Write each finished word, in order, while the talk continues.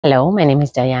Hello, my name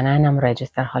is Diana and I'm a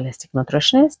registered holistic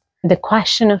nutritionist. The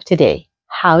question of today: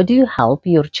 how do you help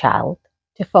your child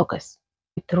to focus?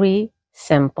 Three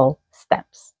simple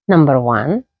steps. Number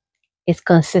one is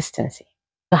consistency.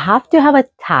 You have to have a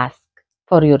task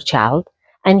for your child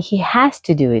and he has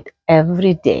to do it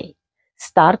every day.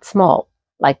 Start small,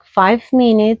 like 5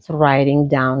 minutes writing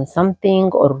down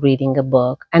something or reading a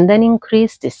book, and then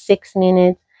increase to 6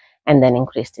 minutes and then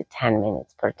increase to 10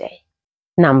 minutes per day.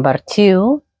 Number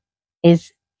two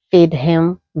is feed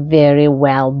him very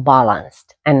well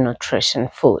balanced and nutrition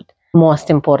food. Most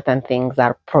important things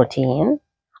are protein,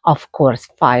 of course,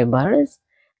 fibers,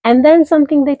 and then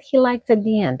something that he likes at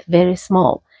the end, very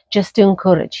small, just to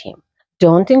encourage him.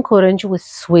 Don't encourage with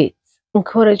sweets,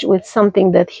 encourage with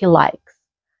something that he likes.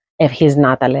 If he's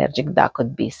not allergic, that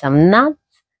could be some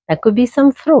nuts, that could be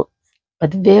some fruits,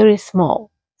 but very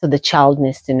small. So the child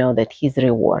needs to know that he's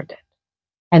rewarded.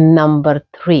 And number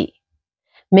three,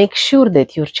 make sure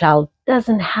that your child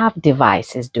doesn't have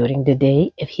devices during the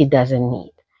day if he doesn't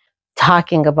need.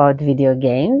 Talking about video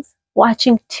games,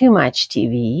 watching too much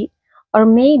TV, or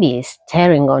maybe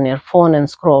staring on your phone and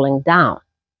scrolling down.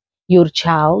 Your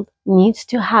child needs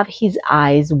to have his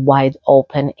eyes wide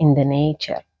open in the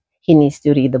nature. He needs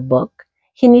to read a book.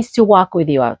 He needs to walk with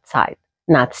you outside,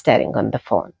 not staring on the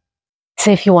phone.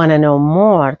 So if you want to know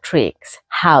more tricks,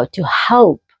 how to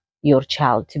help your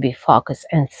child to be focused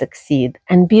and succeed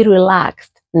and be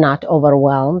relaxed, not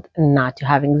overwhelmed, not to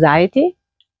have anxiety,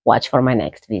 watch for my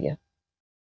next video.